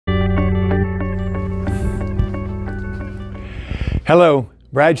Hello,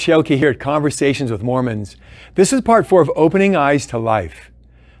 Brad Scheelke here at Conversations with Mormons. This is part 4 of Opening Eyes to Life.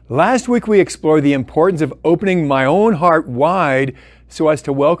 Last week we explored the importance of opening my own heart wide so as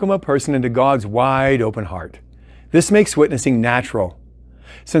to welcome a person into God's wide open heart. This makes witnessing natural.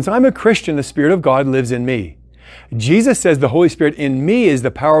 Since I'm a Christian, the Spirit of God lives in me. Jesus says the Holy Spirit in me is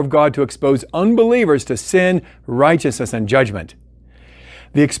the power of God to expose unbelievers to sin, righteousness, and judgment.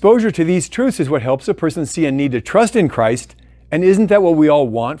 The exposure to these truths is what helps a person see a need to trust in Christ. And isn't that what we all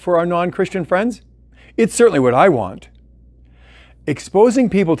want for our non-Christian friends? It's certainly what I want. Exposing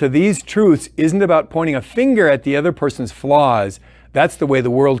people to these truths isn't about pointing a finger at the other person's flaws. That's the way the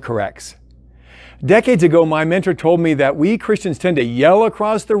world corrects. Decades ago, my mentor told me that we Christians tend to yell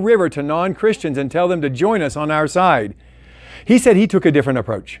across the river to non-Christians and tell them to join us on our side. He said he took a different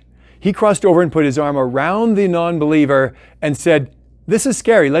approach. He crossed over and put his arm around the non-believer and said, "This is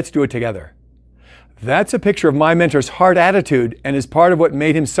scary, let's do it together." That's a picture of my mentor's heart attitude and is part of what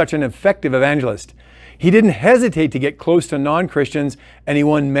made him such an effective evangelist. He didn't hesitate to get close to non-Christians, and he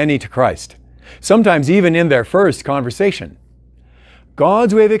won many to Christ, sometimes even in their first conversation.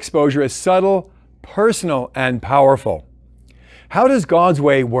 God's way of exposure is subtle, personal, and powerful. How does God's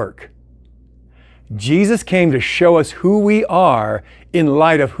way work? Jesus came to show us who we are in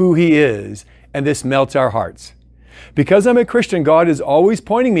light of who He is, and this melts our hearts. Because I'm a Christian, God is always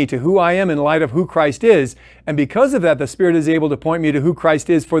pointing me to who I am in light of who Christ is, and because of that, the Spirit is able to point me to who Christ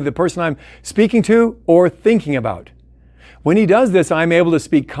is for the person I'm speaking to or thinking about. When He does this, I'm able to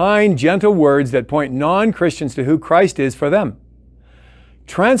speak kind, gentle words that point non-Christians to who Christ is for them.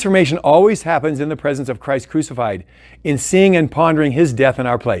 Transformation always happens in the presence of Christ crucified, in seeing and pondering His death in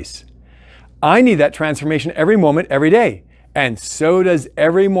our place. I need that transformation every moment, every day, and so does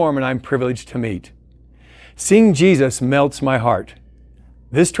every Mormon I'm privileged to meet. Seeing Jesus melts my heart.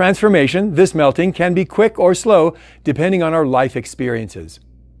 This transformation, this melting, can be quick or slow depending on our life experiences.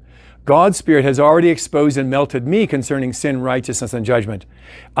 God's Spirit has already exposed and melted me concerning sin, righteousness, and judgment.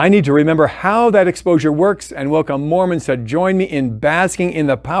 I need to remember how that exposure works and welcome Mormons to join me in basking in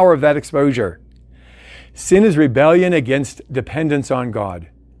the power of that exposure. Sin is rebellion against dependence on God.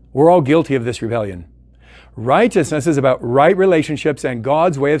 We're all guilty of this rebellion. Righteousness is about right relationships and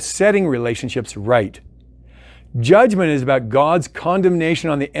God's way of setting relationships right. Judgment is about God's condemnation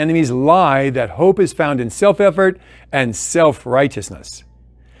on the enemy's lie that hope is found in self-effort and self-righteousness.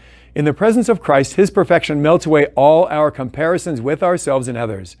 In the presence of Christ, His perfection melts away all our comparisons with ourselves and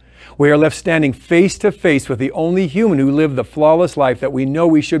others. We are left standing face to face with the only human who lived the flawless life that we know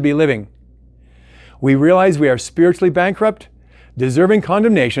we should be living. We realize we are spiritually bankrupt, deserving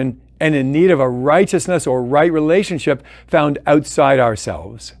condemnation, and in need of a righteousness or right relationship found outside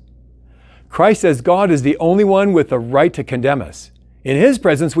ourselves. Christ says God is the only one with the right to condemn us. In His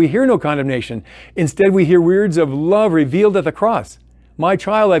presence, we hear no condemnation. Instead, we hear words of love revealed at the cross. "My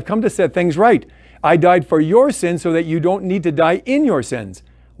child, I've come to set things right. I died for your sins so that you don't need to die in your sins.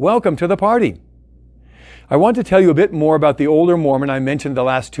 Welcome to the party." I want to tell you a bit more about the older Mormon I mentioned the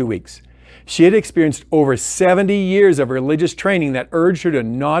last 2 weeks. She had experienced over 70 years of religious training that urged her to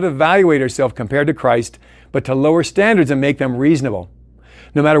not evaluate herself compared to Christ, but to lower standards and make them reasonable.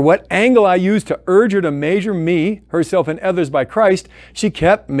 No matter what angle I used to urge her to measure me, herself, and others by Christ, she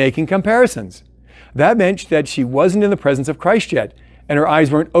kept making comparisons. That meant that she wasn't in the presence of Christ yet, and her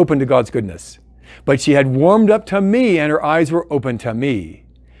eyes weren't open to God's goodness. But she had warmed up to me, and her eyes were open to me.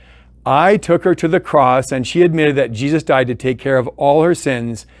 I took her to the cross, and she admitted that Jesus died to take care of all her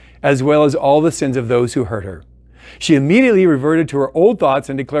sins, as well as all the sins of those who hurt her. She immediately reverted to her old thoughts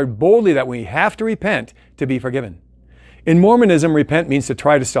and declared boldly that we have to repent to be forgiven. In Mormonism, repent means to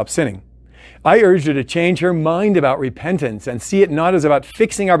try to stop sinning. I urged her to change her mind about repentance and see it not as about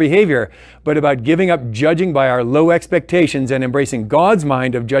fixing our behavior, but about giving up judging by our low expectations and embracing God's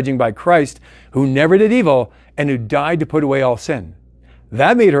mind of judging by Christ, who never did evil and who died to put away all sin.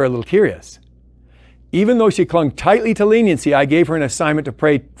 That made her a little curious. Even though she clung tightly to leniency, I gave her an assignment to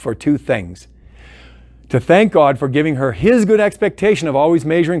pray for 2 things. To thank God for giving her His good expectation of always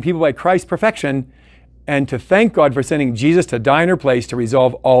measuring people by Christ's perfection, and to thank God for sending Jesus to die in her place to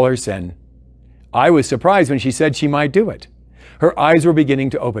resolve all her sin. I was surprised when she said she might do it. Her eyes were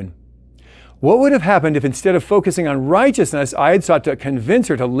beginning to open. What would have happened if instead of focusing on righteousness, I had sought to convince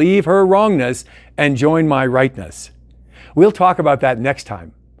her to leave her wrongness and join my rightness? We'll talk about that next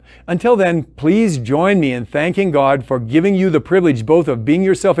time. Until then, please join me in thanking God for giving you the privilege both of being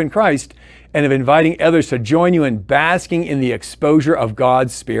yourself in Christ and of inviting others to join you in basking in the exposure of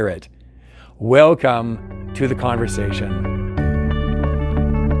God's Spirit. Welcome to the conversation.